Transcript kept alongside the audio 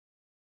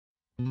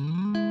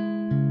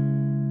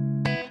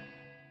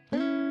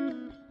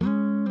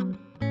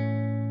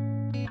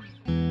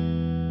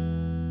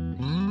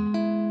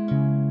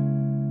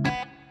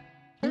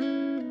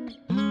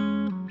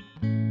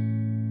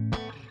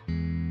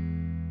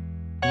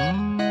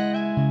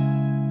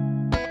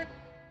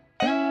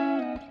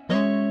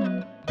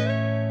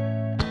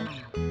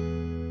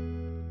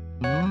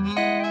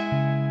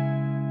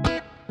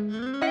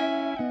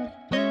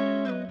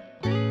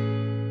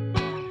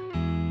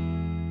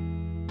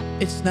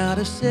It's not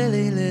a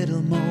silly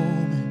little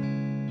moment.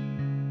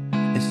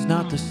 It's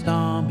not the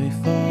storm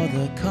before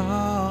the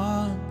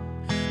calm.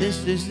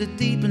 This is the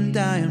deep and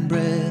dying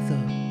breath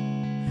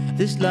of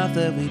this love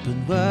that we've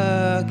been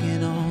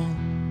working on.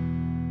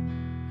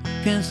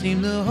 Can't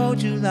seem to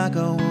hold you like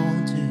I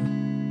want to,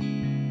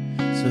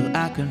 so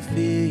I can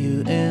feel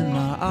you in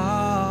my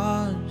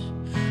arms.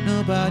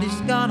 Nobody's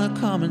gonna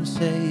come and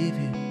save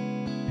you.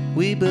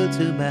 We built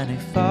too many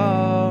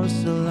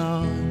false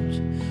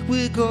alarms.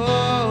 We're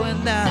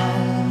going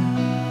down,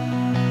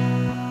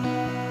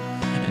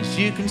 as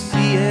you can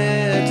see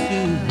it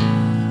too.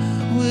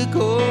 We're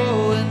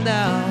going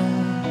down,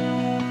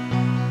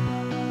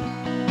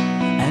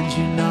 and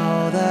you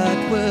know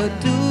that we're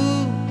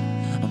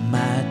doomed,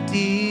 my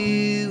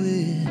dear.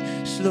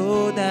 We're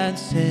slow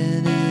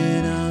dancing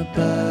in a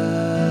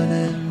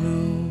burning room.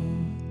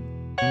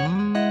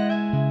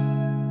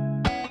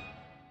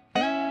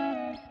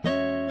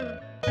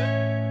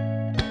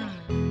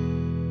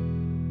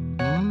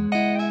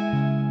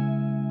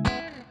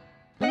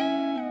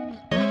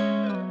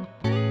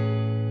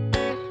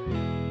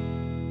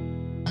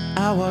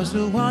 I was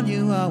the one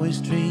you always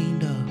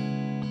dreamed of.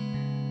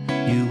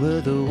 You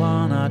were the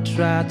one I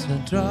tried to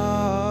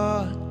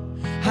draw.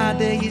 How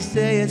dare you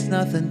say it's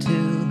nothing to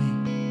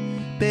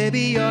me? Baby,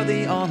 you're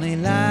the only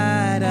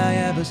light I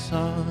ever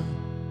saw.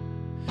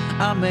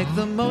 I make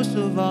the most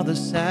of all the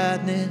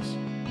sadness.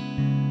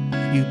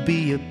 You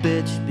be a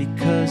bitch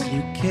because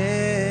you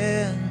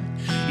can.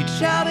 You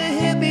try to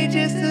hit me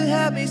just to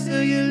help me,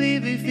 so you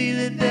leave me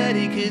feeling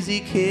dirty, cause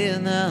you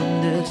can't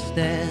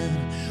understand.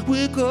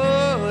 We're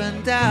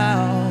going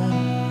down,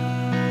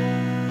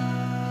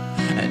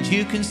 and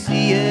you can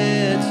see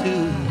it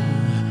too.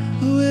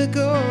 We're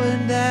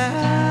going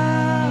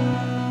down,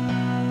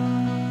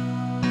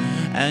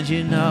 and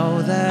you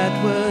know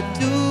that we're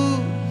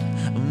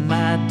doomed,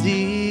 my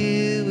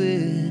dear.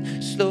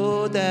 We're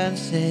slow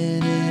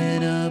dancing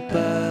in a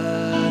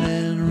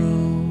burning room.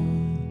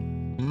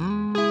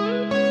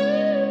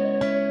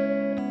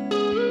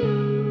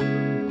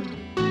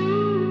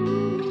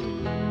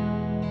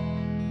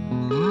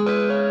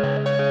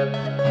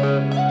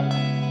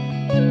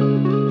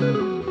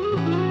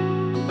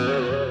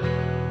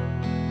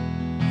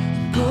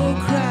 Go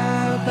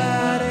cry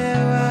about it,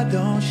 why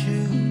don't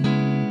you?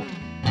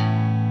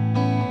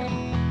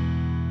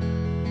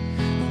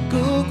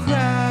 Go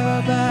cry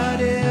about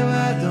it,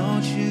 why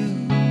don't you?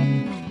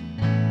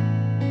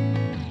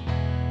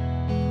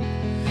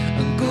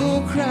 Go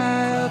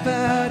cry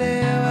about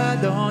it, why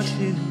don't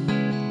you?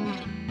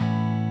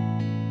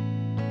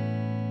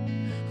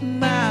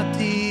 My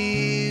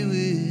dear,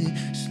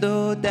 we're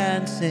slow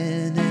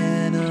dancing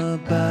in a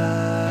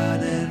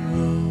burning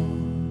room.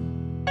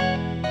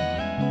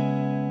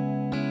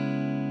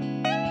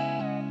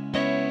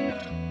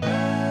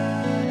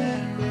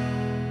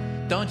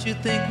 Don't you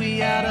think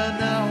we ought to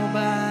know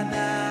by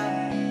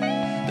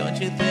now? Don't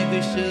you think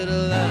we should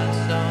have learned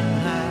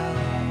somehow?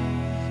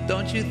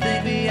 Don't you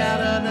think we ought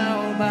to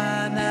know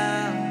by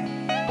now?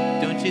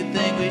 Don't you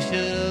think we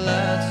should have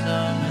learned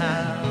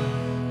somehow?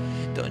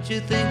 Don't you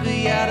think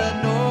we ought to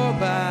know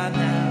by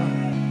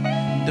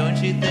now?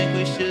 Don't you think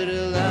we should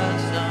have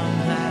learned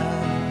somehow?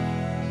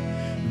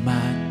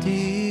 My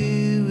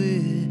dear,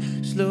 we're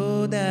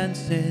slow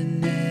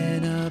dancing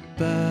in a